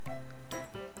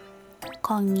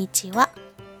こんにちは、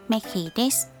メヒ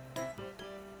です。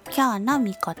今日の御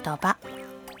言葉、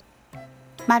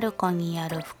マルコによ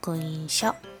る福音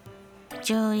書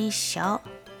11章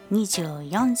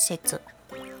24節。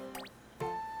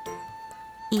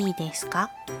いいですか？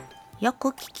よく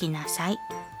聞きなさい。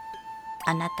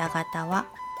あなた方は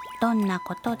どんな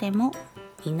ことでも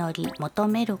祈り求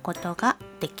めることが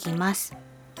できます。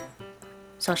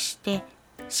そして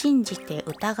信じて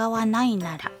疑わない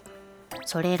なら、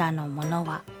それらのもの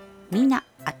はみな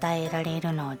与えられ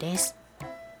るのです。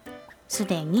す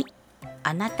でに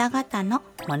あなた方の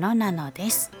ものなので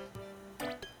す。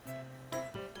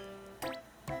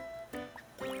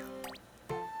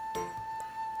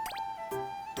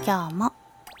今日も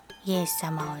イエス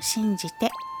様を信じて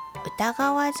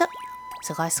疑わず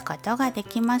過ごすことがで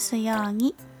きますよう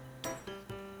に。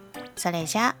それ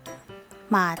じゃあ、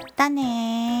また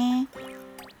ね。